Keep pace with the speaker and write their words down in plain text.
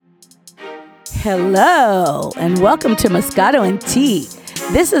Hello, and welcome to Moscato and Tea.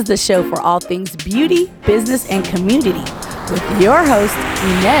 This is the show for all things beauty, business, and community with your hosts,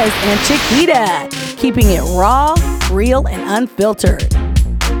 Inez and Chiquita, keeping it raw, real, and unfiltered.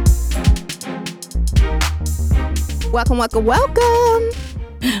 Welcome. What's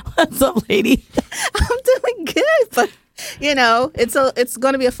up, lady? I'm doing good, but it's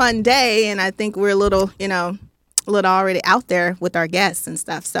going to be a fun day, and I think we're a little already out there with our guests and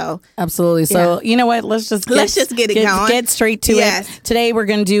stuff. So absolutely. So you know what? Let's just get it going. Get straight to it. Today we're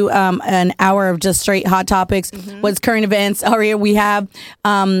going to do an hour of just straight hot topics. What's current events? We have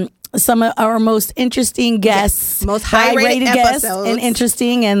some of our most interesting guests, most high-rated guests, and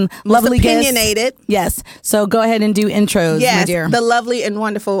interesting and lovely opinionated guests. Yes. So go ahead and do intros, my dear. The lovely and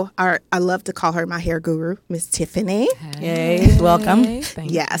wonderful, I love to call her my hair guru, Miss Tiffany. Yay. Welcome.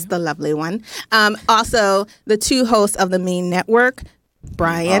 Thank you. The lovely one. Also, the two hosts of the Mean Network,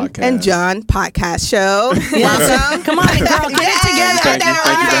 Brian and John podcast show. Welcome. Come on, girl, get it together. Thank you for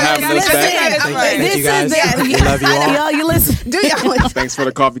having us back. Thank you guys. We love you all. You listen. Do y'all? Thanks for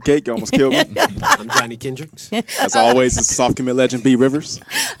the coffee cake. You almost killed me. I'm Johnny Kendricks. As always, it's soft commit legend B. Rivers.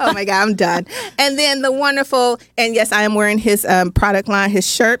 Oh my God, I'm done. And then the wonderful, and yes, I am wearing his product line, his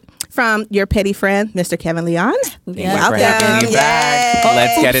shirt from your petty friend, Mr. Kevin Leon. Thank you for having me back.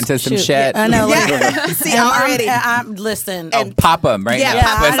 Let's get into some shit. I know. See, already. Listen. Oh, pop them right Yeah,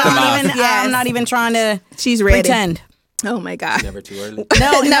 now. Twist them off. I'm not even trying to She's ready. pretend. Oh my God. Never too early.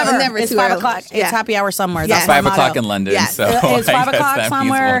 No, never It's too 5 early. o'clock. It's happy hour somewhere. Yeah. That's It's my 5 o'clock motto. in London. Yes. So It's I 5 guess o'clock that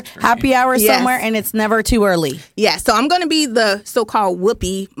somewhere, means more. happy hour Yes. somewhere, and it's never too early. Yeah, so I'm going to be the so-called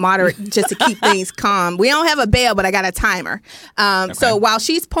whoopee moderate just to keep things calm. We don't have a bell, but I got a timer. So while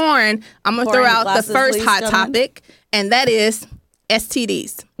she's pouring, I'm going to throw Pouring out the glasses, first please, hot gentlemen. topic, and that is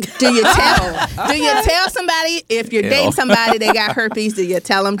STDs. Do you tell somebody if you're dating somebody they got herpes? Do you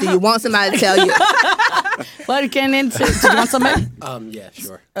tell them? Do you want somebody to tell you? What getting into? Do you want somebody? Yeah,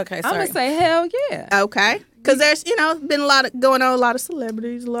 sure. Okay, I'm sorry. gonna say hell yeah. Okay. Because there's, been a lot of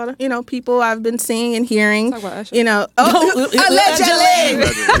celebrities, a lot of, people I've been seeing and hearing. Talk about Usher. Allegedly.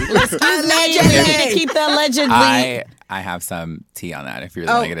 Allegedly. Keep the allegedly. I have some tea on that if you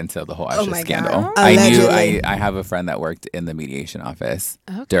really want to get into the whole Usher my scandal. God. I knew Allegedly. I have a friend that worked in the mediation office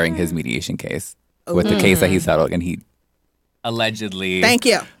during his mediation case with the case that he settled, and he allegedly Thank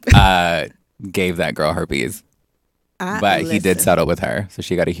you. gave that girl herpes. But he did settle with her, so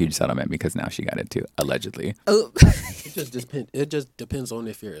she got a huge settlement because now she got it too, allegedly. Oh. It just depends on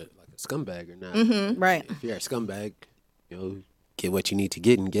if you're like a scumbag or not. Mm-hmm. Right. If you're a scumbag, get what you need to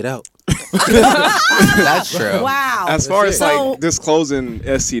get and get out. That's true. Wow. As far as disclosing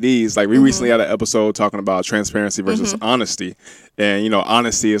STDs, we recently had an episode talking about transparency versus honesty. And,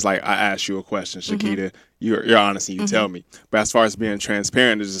 honesty is I ask you a question, Shakita, you're honest and you tell me. But as far as being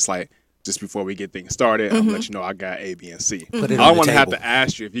transparent, it's just before we get things started, I'm gonna let you know I got A, B, and C. I don't want to have to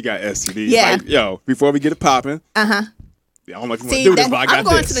ask you if you got STDs. Yeah. Before we get it popping. I don't know if you want to do this, but I got I'm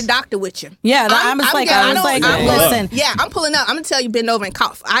going this. to the doctor with you. Yeah, I was like, listen. Yeah, I'm pulling up. I'm going to tell you bend over and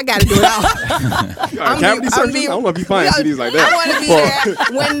cough. I got to do it all. Cavity surgery? I don't know if you find STDs like that. I want to be there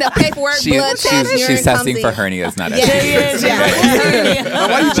when the paperwork, blood test, she's testing for hernias, not STDs.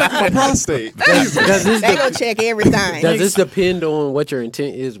 Why are you checking my prostate? They go check everything. Does this depend on what your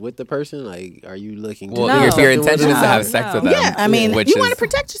intent is with the person? Like, are you looking to Well, if your intention is to have sex with them, I mean, you want to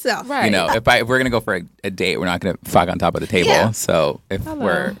protect yourself. Right. if we're going to go for a date, we're not going to fuck on top of the table. Yeah. So if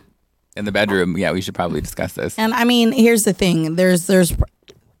we're in the bedroom, we should probably discuss this. And I mean, here's the thing. There's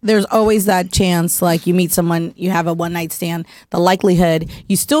always that chance, you meet someone, you have a one night stand, the likelihood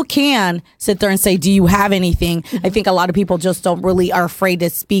you still can sit there and say, do you have anything? I think a lot of people just are afraid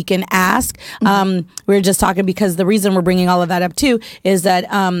to speak and ask. We were just talking because the reason we're bringing all of that up too is that,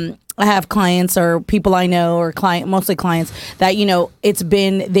 I have clients or people I know or mostly clients that,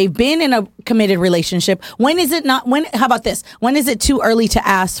 they've been in a committed relationship. How about this? When is it too early to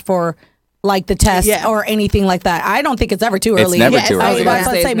ask for the test or anything like that? I don't think it's ever too early. It's never too early. I was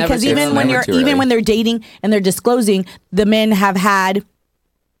about to say, because even when they're dating and they're disclosing, the men have had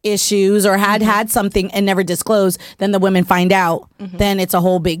issues or had something and never disclosed, then the women find out, then it's a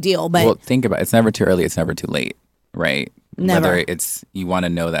whole big deal. But think about it. It's never too early. It's never too late, right? Never. Whether you want to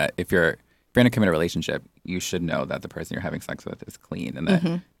know that if you're in a committed relationship, you should know that the person you're having sex with is clean,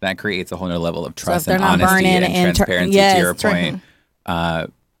 and that creates a whole other level of trust and honesty and transparency. To your point,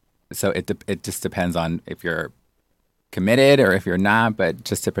 so it just depends on if you're committed or if you're not. But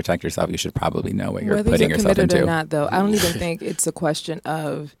just to protect yourself, you should probably know what you're putting yourself into. Or not, though, I don't even think it's a question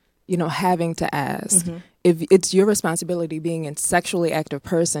of having to ask. if it's your responsibility being a sexually active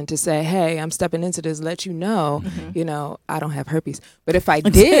person to say, hey, I'm stepping into this, let you know, you know, I don't have herpes. But if I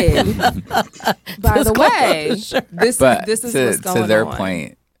did, by the way, this is what's going on. To their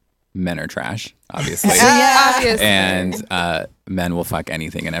point, men are trash, obviously. Obviously. And men will fuck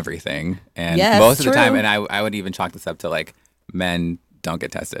anything and everything. And Yes, most of the true. time, and I would even chalk this up to like men don't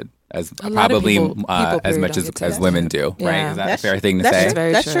get tested as A lot of probably people, as much don't get as tested. women do, right? Yeah. Is that a That's fair thing to that's say? true.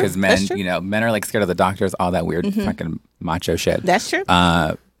 Very That's true. true. Because men, That's true. you know, men are like scared of the doctors, all that weird fucking macho shit. That's true.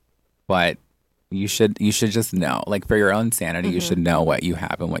 But you should just know, like for your own sanity, you should know what you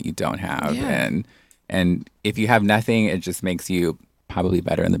have and what you don't have, Yeah. and if you have nothing, it just makes you probably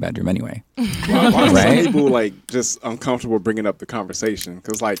better in the bedroom anyway. Why are Right? some people like just uncomfortable bringing up the conversation?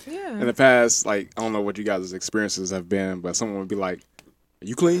 Because like in the past, like I don't know what you guys' experiences have been, but someone would be like, "Are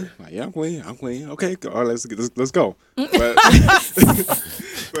you clean?" Like, yeah, I'm clean. I'm clean. Okay, all right, let's go. But,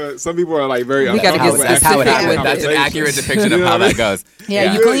 but some people are like very We gotta uncomfortable get That's how it specific happens. with That's an it. accurate depiction of how that goes.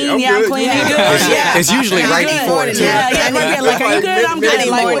 Yeah, you Good, clean? I'm Yeah, I'm good. clean. You You good? good? It's usually right before it, too. Yeah, like, are you good? I'm I good. need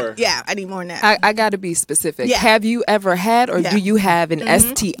Like, more. Yeah, I need more than that. I got to be specific. Yeah. Have you ever had or Yeah. do you have an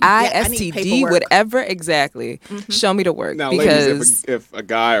STI, I need STD, paperwork. whatever exactly? Show me the work. Now, because ladies, if a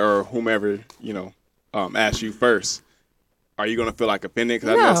guy or whomever asks you first, are you gonna feel like offended?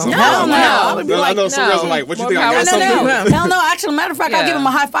 Because I know some girls are no. I would be I know like, some girls are like, "What you More think? I power got to something?" them. Hell no. Actually, matter of fact, I'll Yeah. give him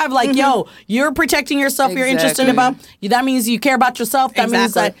a high five. Like, yo, you're protecting yourself. You're interested about. That means you care about yourself. That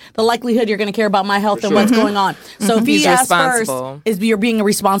means that Exactly. the likelihood you're going to care about my health and sure. what's going on. So if he He's asks first, responsible. is you're being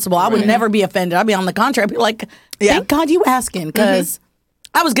responsible. I would never be offended. I'd be on the contrary. I'd be like, thank God you asking, because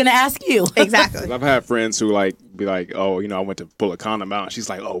I was going to ask you. Exactly. I've had friends who like be like, "Oh, I went to pull a condom out." And she's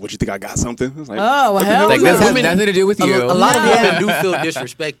like, "Oh, what you think I got something?" I was like, Oh, "What the hell hell Like is this that?" has nothing to do with you. A lot of Yeah. women do feel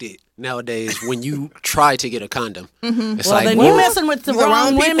disrespected nowadays when you try to get a condom. It's Well, like, then well, you're messing with the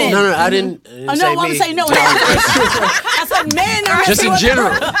wrong people. women. no, I didn't Oh, say no, I'm me. saying no. I said men are Just messing in with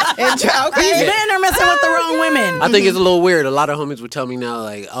general. These Okay. men are messing with the wrong women. I think it's a little weird. A lot of homies would tell me now,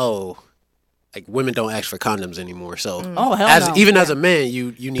 like, oh, like women don't ask for condoms anymore. So, Oh, hell no. even as a man,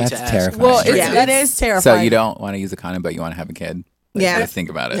 you need That's to ask. terrifying. Well, That is terrifying. So you don't want to use a condom, but you want to have a kid. Like, Yeah. let's think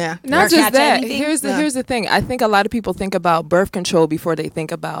about it. Yeah. Or not catch just that. anything? Here's the thing. I think a lot of people think about birth control before they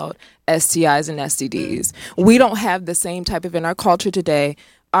think about STIs and STDs. We don't have the same type of in our culture today.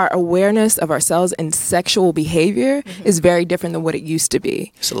 Our awareness of ourselves and sexual behavior is very different than what it used to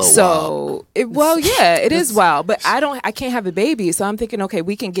be. It's a little so, it is wild. But I can't have a baby, so I'm thinking, okay,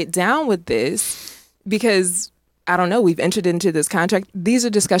 we can get down with this because I don't know. We've entered into this contract. These are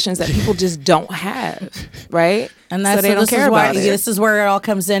discussions that people just don't have, right? And that's so they don't care about it. This is where it all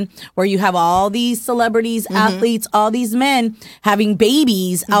comes in, where you have all these celebrities, athletes, all these men having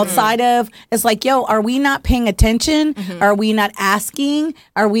babies outside of. It's like, yo, are we not paying attention? Are we not asking?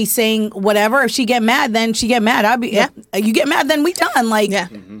 Are we saying whatever? If she get mad, then she get mad. If you get mad, then we done. Like, Yeah.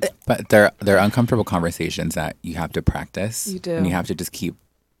 But they're uncomfortable conversations that you have to practice. You do. And you have to just keep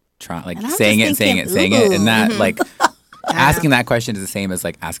trying, like And I'm saying just it, thinking, and that like asking that question is the same as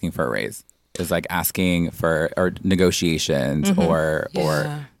like asking for a raise. It's like asking for or negotiations or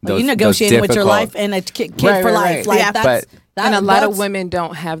those, you negotiating those with your difficult- life and a kid Right, for right, life. right. Like, Yeah. that's, And a lot of that's- women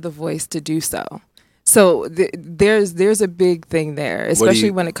don't have the voice to do so. So there's a big thing there,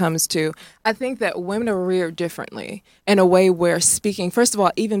 especially when it comes to, I think that women are reared differently in a way where speaking, first of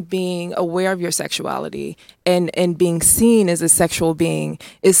all, even being aware of your sexuality and being seen as a sexual being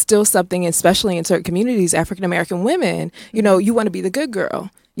is still something, especially in certain communities, African American women, you want to be the good girl.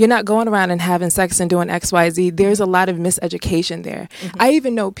 You're not going around and having sex and doing X, Y, Z. There's a lot of miseducation there. I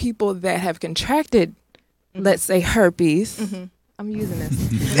even know people that have contracted, let's say, herpes. I'm using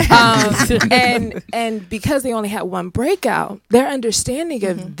this. And because they only had one breakout, their understanding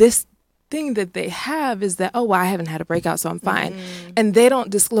of this thing that they have is that, oh, well, I haven't had a breakout, so I'm fine. And they don't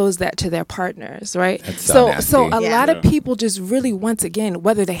disclose that to their partners, right? That's so nasty. So a lot of people just really, once again,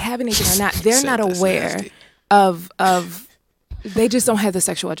 whether they have anything or not, they're not aware of they just don't have the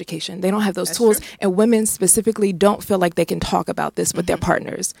sexual education. They don't have those tools. And women specifically don't feel like they can talk about this with their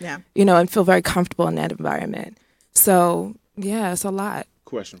partners, and feel very comfortable in that environment. So, yeah, it's a lot.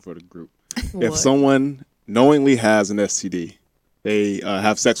 Question for the group: if someone knowingly has an STD, they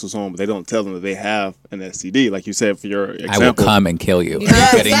have sex with someone, but they don't tell them that they have an STD, like you said for your example, I will come and kill you. Are you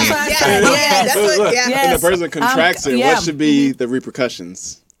kidding me? And the person contracts it. What should be the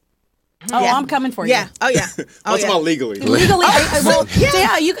repercussions? Oh, I'm coming for you. Oh, yeah. What's about legally? Legally,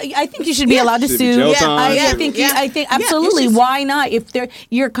 I think you should be allowed to Should be sue. jail time. I think absolutely. Why not? If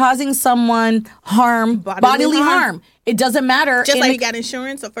you're causing someone harm, bodily harm, it doesn't matter. Just like you got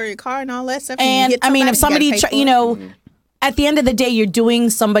insurance for your car and all that stuff. And I mean, if somebody, at the end of the day, you're doing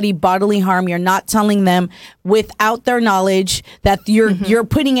somebody bodily harm. You're not telling them without their knowledge that you're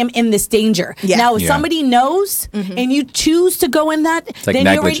putting him in this danger. Yeah. Now, if somebody knows and you choose to go in that, it's like then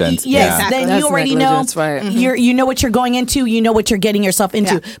negligence. then you already know. Right. You know what you're going into. You know what you're getting yourself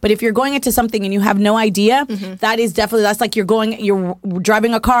into. Yeah. But if you're going into something and you have no idea, that is definitely, that's like you're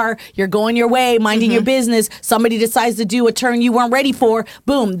driving a car, you're going your way, minding your business. Somebody decides to do a turn you weren't ready for.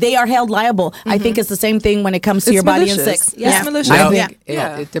 Boom, they are held liable. I think it's the same thing when it comes to your body and sex. Yeah. I think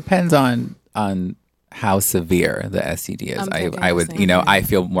it depends on how severe the STD is. I would, I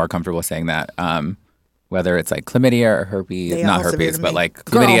feel more comfortable saying that. Whether it's like chlamydia or herpes, not herpes, but like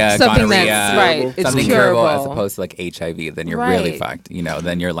chlamydia, gonorrhea, something curable as opposed to like HIV, then you're really fucked.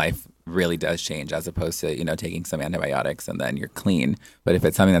 Then your life really does change as opposed to, taking some antibiotics and then you're clean. But if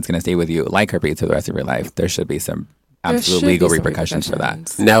it's something that's going to stay with you like herpes for the rest of your life, there should be some absolute legal repercussions for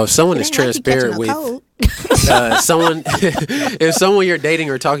that. Now, if someone is transparent with someone, if someone you're dating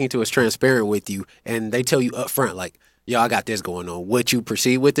or talking to is transparent with you and they tell you up front, like, yo, I got this going on, would you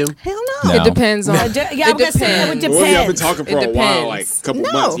proceed with them? Hell no. It depends on. It depends. Well, y'all been talking for a while, like a couple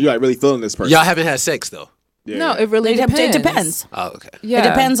months. You like really feeling this person. Y'all haven't had sex though. Yeah. No, it really depends. It depends. Oh, okay. Yeah. It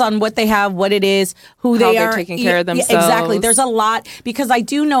depends on what they have, what it is, who how they are. They're taking care of themselves. Exactly. There's a lot because I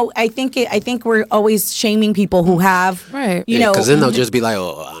do know. I think we're always shaming people who have. Right. Because then they'll just be like,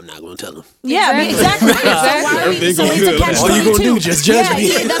 "Oh, I'm not going to tell them." Yeah. Exactly. So it's a catch-22. All you gonna do is just judge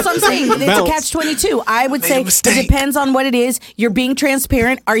me. Yeah, that's what I'm saying. It's a catch-22. I would say it depends on what it is. You're being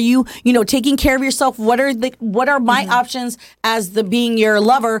transparent. Are you, taking care of yourself? What are my options as being your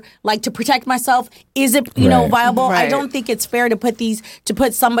lover? Like to protect myself? Is it viable? Right. I don't think it's fair to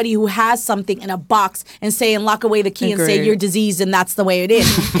put somebody who has something in a box and lock away the key and say you're diseased and that's the way it is,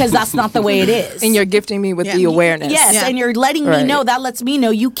 because that's not the way it is. And you're gifting me with the awareness. Yes, and you're letting me know. That lets me know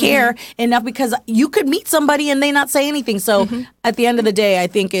you care enough, because you could meet somebody and they not say anything. So at the end of the day, I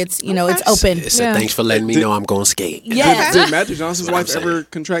think it's it's open. Thanks for letting me know I'm going to skate. Yeah. Did Magic Johnson's wife ever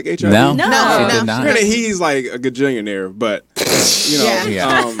contract HIV? No, she did not. Granted, he's like a gajillionaire, but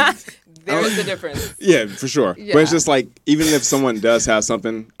There is a difference. Yeah, for sure. Yeah. But it's just like, even if someone does have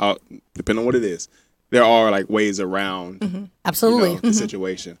something, depending on what it is, there are like ways around Absolutely the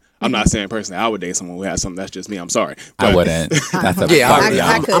situation. I'm not saying personally I would date someone who has something. That's just me. I'm sorry. But I wouldn't. That's a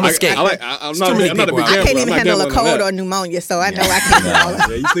I'm a skate. I'm not a big gambler. I can't even handle a cold or pneumonia, so I know I can't do all that.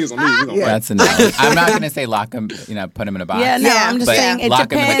 Yeah, you think it's on me. That's a no. I'm not going to say lock them, put them in a box. Yeah, no, I'm just saying it lock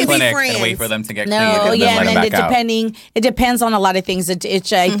depends. them in the clinic and wait for them to get clean and then let them back out. It depends on a lot of things. I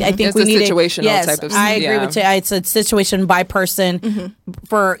think it's we need situational type of. I agree with you. It's a situation by person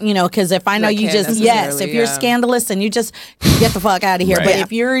for because if I know you just if you're scandalous and you just get the fuck out of here. But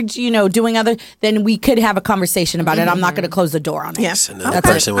if you're doing other, then we could have a conversation about it. I'm not going to close the door on it. Yes, another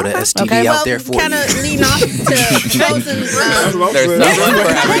person with an STD out there for you. Kind of lean off to Chosen's. There's someone for everyone.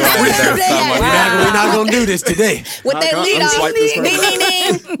 We're not going to do this today. What they lead off,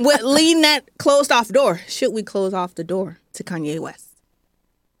 what lean that closed off door. Should we close off the door to Kanye West?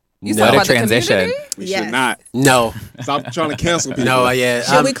 What a transition. We should not. No. Stop trying to cancel people. No, yeah.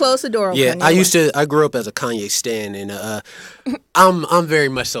 Should we close the door on Kanye West? I grew up as a Kanye stan, and I'm very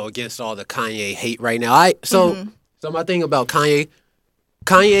much so against all the Kanye hate right now. So my thing about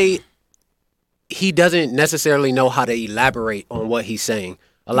Kanye, he doesn't necessarily know how to elaborate on what he's saying.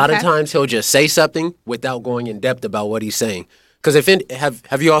 A lot of times he'll just say something without going in depth about what he's saying. Because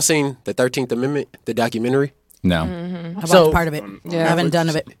have you all seen the 13th Amendment, the documentary? No. How about part of it? Yeah. I haven't done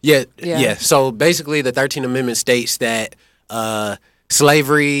of it. Yeah. So basically, the 13th Amendment states that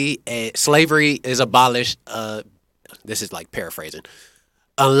slavery is abolished. This is like paraphrasing.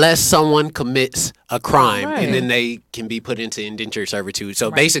 Unless someone commits a crime, and then they can be put into indentured servitude. So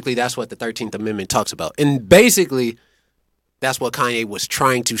basically, that's what the 13th Amendment talks about. And basically, that's what Kanye was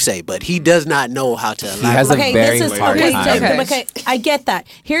trying to say, but he does not know how to elaborate. He has a very hard time. Okay, I get that.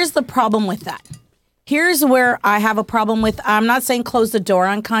 Here's the problem with that. Here's where I have a problem with, I'm not saying close the door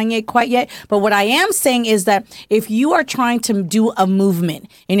on Kanye quite yet, but what I am saying is that if you are trying to do a movement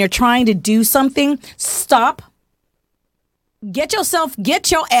and you're trying to do something, stop, get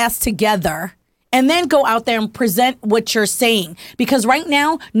your ass together, and then go out there and present what you're saying. Because right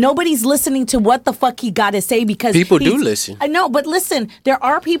now, nobody's listening to what the fuck he got to say, because people do listen. I know, but listen, there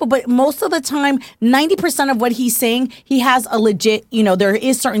are people, but most of the time, 90% of what he's saying, he has a legit, there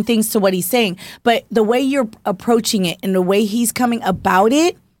is certain things to what he's saying. But the way you're approaching it and the way he's coming about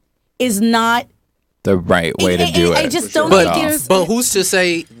it is not the right way to do it. I just don't think But who's to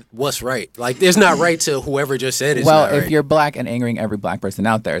say what's right? Like, it's not right to whoever just said it's not right. Well, if you're black and angering every black person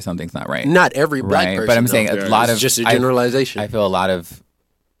out there, something's not right. Not every black person. But I'm saying a lot of... It's just a generalization. I feel a lot of...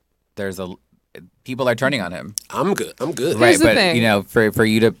 There's a people are turning on him. I'm good. Right, but you know, for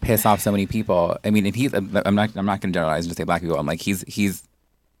you to piss off so many people, I mean, if he's, I'm not going to generalize and just say black people. I'm like, he's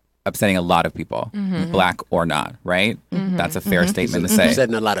upsetting a lot of people, black or not, right? That's a fair statement to say.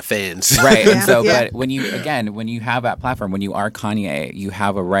 Upsetting a lot of fans, right? And so, but when you have that platform, when you are Kanye, you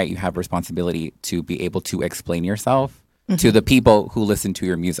have a right, you have responsibility to be able to explain yourself to the people who listen to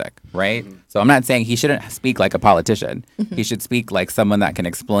your music, right? So I'm not saying he shouldn't speak like a politician. He should speak like someone that can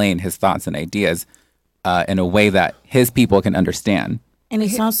explain his thoughts and ideas in a way that his people can understand. And he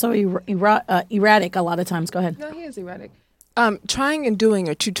sounds so erratic a lot of times. Go ahead. No, he is erratic. Trying and doing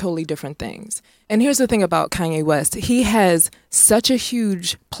are two totally different things. And here's the thing about Kanye West. He has such a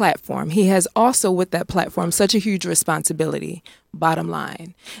huge platform. He has also, with that platform, such a huge responsibility, bottom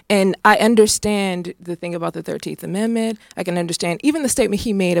line. And I understand the thing about the 13th Amendment. I can understand even the statement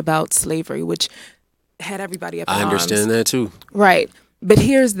he made about slavery, which had everybody up in arms. I understand that too. Right. But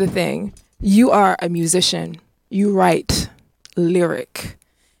here's the thing. You are a musician. You write lyric.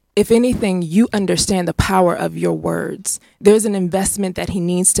 If anything, you understand the power of your words. There's an investment that he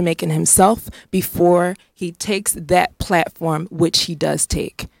needs to make in himself before he takes that platform, which he does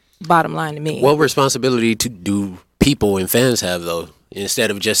take. Bottom line to me. What responsibility do people and fans have, though? Instead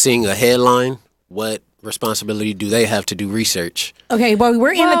of just seeing a headline, what responsibility do they have to do research? Okay, well,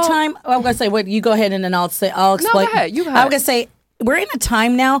 we're in a time. I'm going to say, what you go ahead and then I'll explain. No, go ahead. You go ahead. I'm going to say, we're in a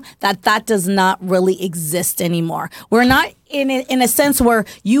time now that does not really exist anymore. We're not in a sense where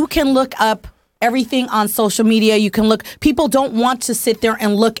you can look up everything on social media. You can look. People don't want to sit there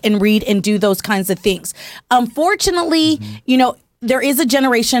and look and read and do those kinds of things. Unfortunately, you know, there is a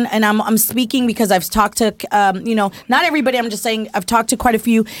generation, and I'm speaking because I've talked to, not everybody. I'm just saying I've talked to quite a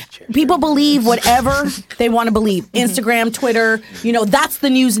few. People believe whatever they want to believe. Instagram, Twitter, that's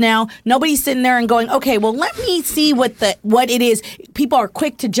the news now. Nobody's sitting there and going, okay, well, let me see what it is. People are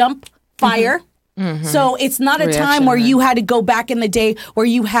quick to jump fire. So it's not a time where you had to go back in the day where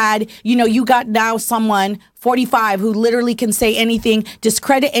you had, you got now someone 45 who literally can say anything,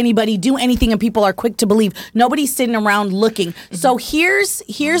 discredit anybody, do anything, and people are quick to believe. Nobody's sitting around looking. So here's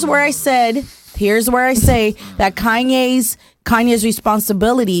where I say that Kanye's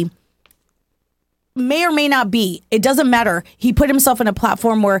responsibility may or may not be. It doesn't matter. He put himself in a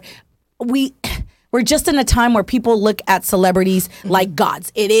platform where we're just in a time where people look at celebrities like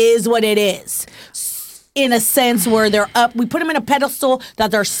gods. It is what it is. In a sense where they're up, we put them in a pedestal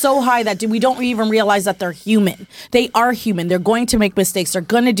that they're so high that we don't even realize that they're human. They are human. They're going to make mistakes. They're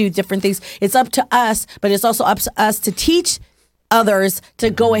going to do different things. It's up to us, but it's also up to us to teach others to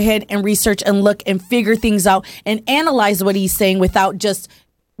go ahead and research and look and figure things out and analyze what he's saying without just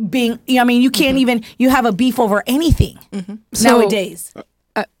being, you can't even, you have a beef over anything nowadays.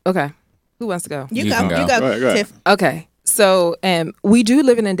 Okay. Who wants to go? You go. Go ahead. Tiff. Okay. So we do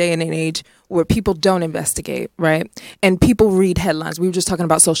live in a day and an age where people don't investigate, right? And people read headlines. We were just talking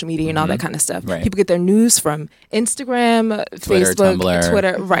about social media and all that kind of stuff. Right. People get their news from Instagram, Twitter, Facebook, Tumblr.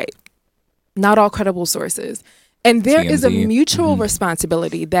 Twitter. Right. Not all credible sources. And there is a TMZ. mutual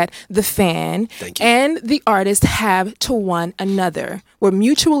responsibility that the fan and the artist have to one another. We're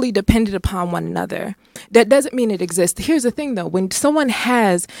mutually dependent upon one another. That doesn't mean it exists. Here's the thing, though. When someone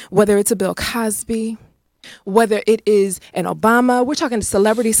has, whether it's a Bill Cosby, whether it is an Obama, we're talking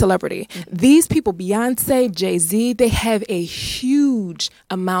celebrity. These people, Beyonce, Jay-Z, they have a huge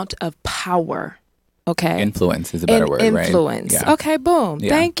amount of power. Okay. Influence is a better word, right? Influence. Yeah. Okay, boom. Yeah.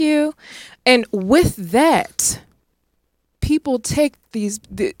 Thank you. And with that, people take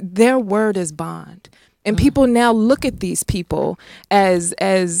their word as bond. And people now look at these people as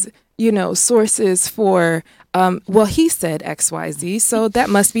sources for, he said XYZ, so that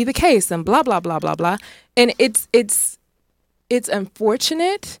must be the case, and blah, blah, blah, blah, blah. And it's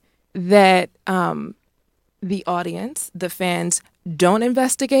unfortunate that the audience, the fans, don't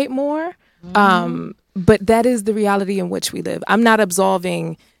investigate more. But that is the reality in which we live. I'm not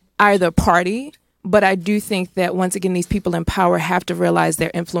absolving either party, but I do think that once again, these people in power have to realize their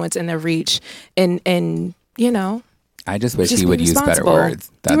influence and their reach, and I just wish he would use better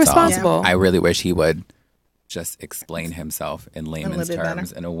words. That's be responsible. all. I really wish he would just explain himself in layman's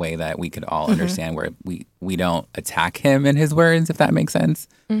terms in a way that we could all understand, where we don't attack him in his words, if that makes sense.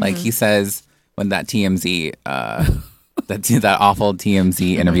 Like he says when that TMZ that awful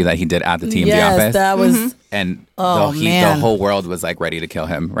TMZ interview that he did at the TMZ office. That was and the whole world was like ready to kill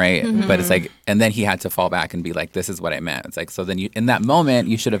him, right? But it's like, and then he had to fall back and be like, this is what I meant. It's like, so then in that moment,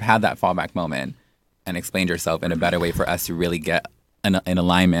 you should have had that fallback moment and explained yourself in a better way for us to really get in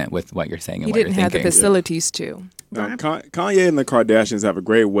alignment with what you're saying and he what you're didn't have thinking. the facilities to. Kanye and the Kardashians have a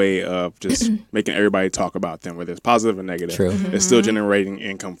great way of just making everybody talk about them, whether it's positive or negative. True. It's still generating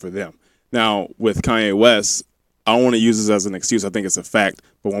income for them. Now, with Kanye West, I don't want to use this as an excuse. I think it's a fact.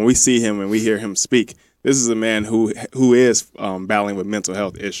 But when we see him and we hear him speak, this is a man who is battling with mental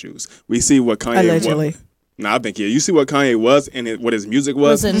health issues. We see what Kanye allegedly. I think you see what Kanye was and what his music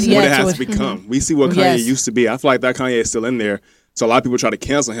was, what it has become. We see what Kanye used to be. I feel like that Kanye is still in there. So a lot of people try to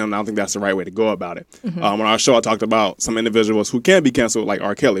cancel him, and I don't think that's the right way to go about it. On our show, I talked about some individuals who can be canceled, like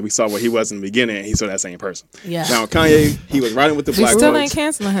R. Kelly. We saw what he was in the beginning, and he's still that same person. Yeah. Now, Kanye, he was riding with the black still folks. ain't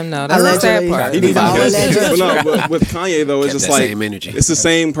canceling him, though. That's the sad part. He but with Kanye, though, it's just like, it's the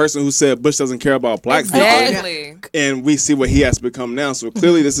same person who said Bush doesn't care about black people. And we see what he has become now. So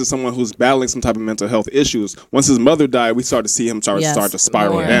clearly, this is someone who's battling some type of mental health issues. Once his mother died, we started to see him start to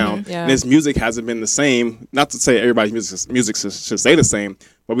spiral down. And his music hasn't been the same. Not to say everybody's music should stay the same,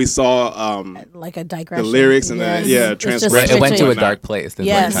 but we saw like a digression. The lyrics and transgression. It went to a dark place.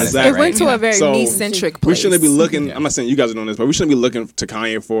 Yes, exactly. It went to a very me-centric place. We shouldn't be looking. I'm not saying you guys are doing this, but we shouldn't be looking to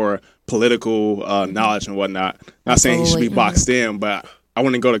Kanye for political knowledge and whatnot. Not saying he should be boxed in, but I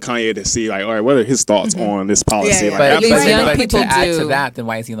want to go to Kanye to see, like, all right, what are his thoughts on this policy? But to add to that, then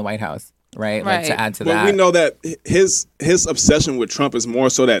why is he in the White House? Right. Like, to add to that. We know that his obsession with Trump is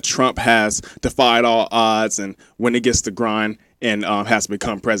more so that Trump has defied all odds, and when it gets to grind, and has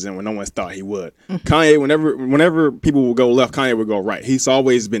become president when no one thought he would. Kanye, whenever people will go left, Kanye will go right. He's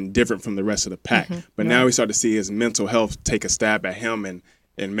always been different from the rest of the pack. But now we start to see his mental health take a stab at him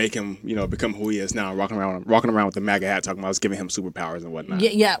and make him, become who he is now, walking around with the MAGA hat, talking about us giving him superpowers and whatnot.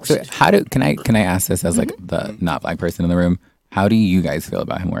 Yeah. So can I ask this as like the not black person in the room? How do you guys feel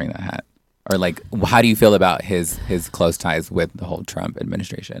about him wearing that hat? Or like, how do you feel about his close ties with the whole Trump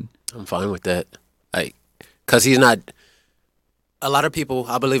administration? I'm fine with that. Because he's not. I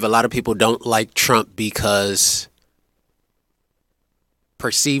believe a lot of people don't like Trump because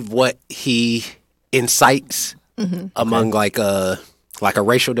perceive what he incites among like a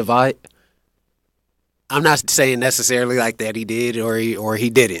racial divide. I'm not saying necessarily like that he did or he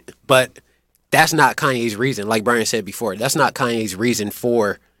didn't, but that's not Kanye's reason. Like Brian said before, that's not Kanye's reason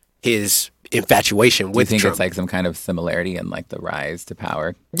for his infatuation with Trump. Do you think it's like some kind of similarity in like the rise to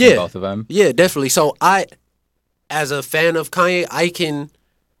power in both of them? Yeah, definitely. So as a fan of Kanye,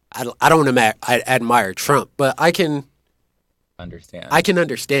 I don't admire Trump, but I can understand. I can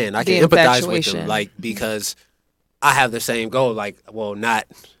empathize with him, like, because I have the same goal. Like, well,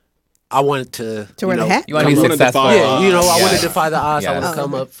 I wanted to wear the hat. You want to be successful. I want to defy the odds. I want to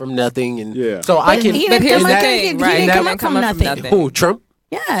come up from nothing, and so I can. He didn't come up from nothing. Who, Trump?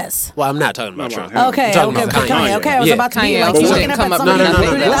 Yes. Well, I'm not talking about Trump. Okay. I was about to be like, you looking up at somebody.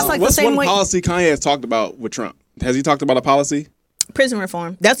 That's like the same way. What's one policy Kanye has talked about with Trump? Has he talked about a policy? Prison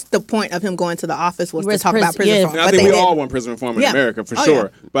reform. That's the point of him going to the office, was to talk about prison reform. And I think we all want prison reform in America for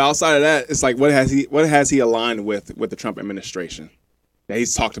sure. Yeah. But outside of that, it's like, what has he aligned with the Trump administration that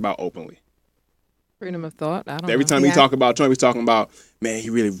he's talked about openly? Freedom of thought. I don't know. Every time he talk about Trump, he's talking about, man, he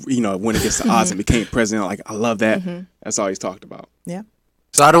really, went against the odds and became president. Like, I love that. That's all he's talked about. Yeah.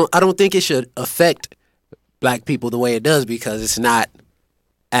 So I don't think it should affect black people the way it does, because it's not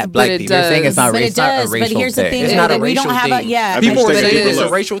at black people. You're saying it's not a racial thing. But here's the thing: it's not a racial thing. People say it's a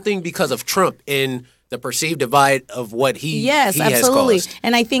racial thing because of Trump and the perceived divide of what he absolutely. has caused.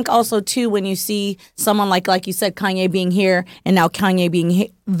 And I think also too, when you see someone like you said, Kanye being here and now Kanye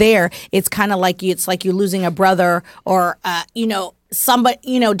being there, it's kind of like you're losing a brother or somebody,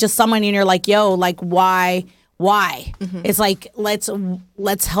 just someone, and you're like, yo, like why? It's like,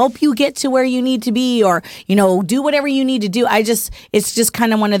 let's help you get to where you need to be, or do whatever you need to do. It's just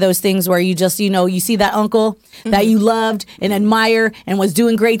kind of one of those things where you just you see that uncle that you loved and admire and was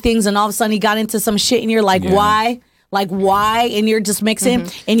doing great things, and all of a sudden he got into some shit, and you're like, why? Like, why? And you're just mixing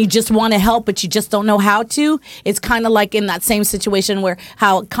and you just want to help, but you just don't know how to. It's kind of like in that same situation where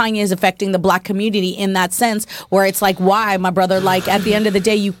how Kanye is affecting the black community in that sense, where it's like, why, my brother? Like, at the end of the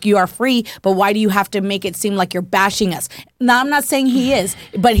day, you are free, but why do you have to make it seem like you're bashing us? Now, I'm not saying he is,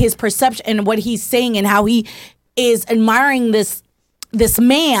 but his perception and what he's saying and how he is admiring this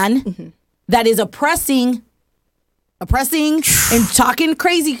man that is oppressing and talking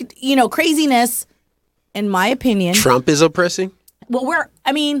craziness. In my opinion, Trump is oppressing. Well,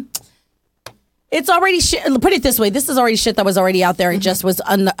 it's already shit. Put it this way: this is already shit that was already out there. It just was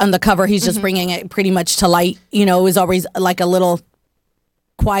on the cover. He's just bringing it pretty much to light. It was always like a little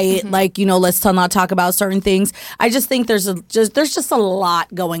quiet, let's not talk about certain things. I just think there's just a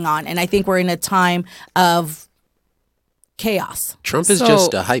lot going on, and I think we're in a time of chaos. Trump is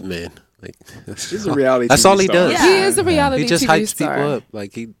just a hype man. Like, he's a reality. That's all he does. Yeah. He is a reality. He just TV hypes star. people up.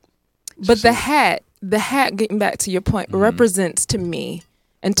 Like But the hat, getting back to your point, represents to me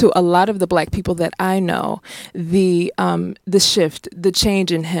And to a lot of the Black people that I know, the shift, the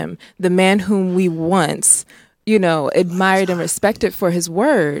change in him, the man whom we once, admired and respected for his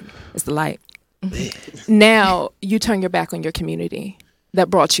word is the light. Now you turn your back on your community that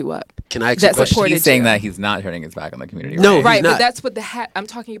brought you up. Can I ask a question? He's saying that he's not turning his back on the community. No, right, but that's what the hat. I'm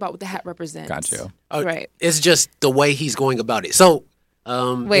talking about what the hat represents. Got you. Right. It's just the way he's going about it. So,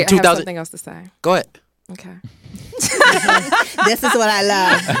 wait, I have something else to say. Go ahead. Okay. This is what I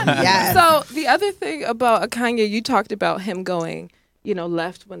love. Yes. So the other thing about Kanye, you talked about him going,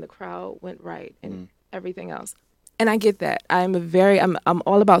 left when the crowd went right and everything else. And I get that. I'm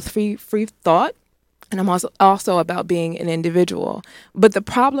all about free thought, and I'm also about being an individual. But the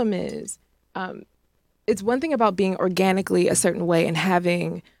problem is, it's one thing about being organically a certain way and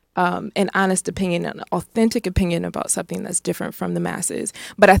having an honest opinion, an authentic opinion about something that's different from the masses.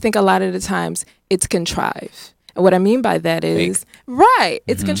 But I think a lot of the times it's contrived. And what I mean by that is,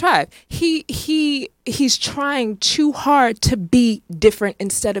 it's contrived. He's trying too hard to be different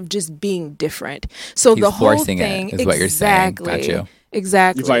instead of just being different. So he's the whole forcing thing is what you're saying. Got you.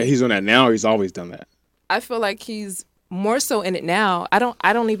 Exactly. It's like he's doing that now, or he's always done that. I feel like he's more so in it now. I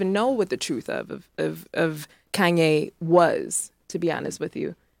don't even know what the truth of Kanye was, to be honest with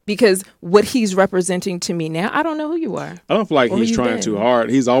you. Because what he's representing to me now, I don't know who you are. I don't feel like he's trying too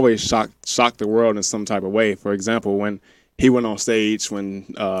hard. He's always shocked the world in some type of way. For example, when he went on stage when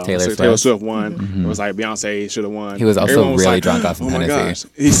Taylor Swift won, it was like Beyonce should have won. He was also really drunk off some Hennessy. Gosh,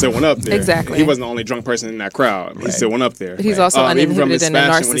 he still went up there. Exactly. He wasn't the only drunk person in that crowd. He still went up there. But he's also uninhibited and a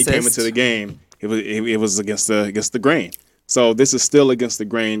narcissist. When he came into the game, it was against the grain. So this is still against the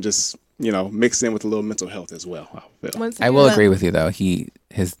grain, just mixed in with a little mental health as well. I will agree with you though.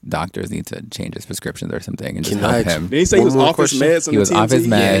 His doctors need to change his prescriptions or something and just help him. Did he say he was off his meds? He was off his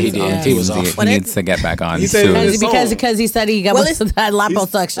meds. Yeah, he did. He was off. He needs to get back on. He said because he said he got that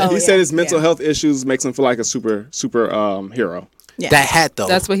liposuction. He said his mental health issues makes him feel like a super hero. Yeah. That hat though.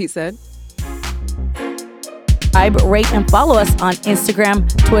 That's what he said. Subscribe, rate, and follow us on Instagram,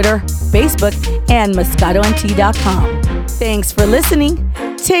 Twitter, Facebook, and MoscatoandTea.com. Thanks for listening.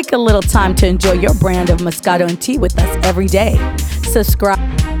 Take a little time to enjoy your brand of Moscato and Tea with us every day.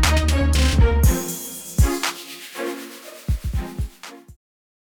 Subscribe.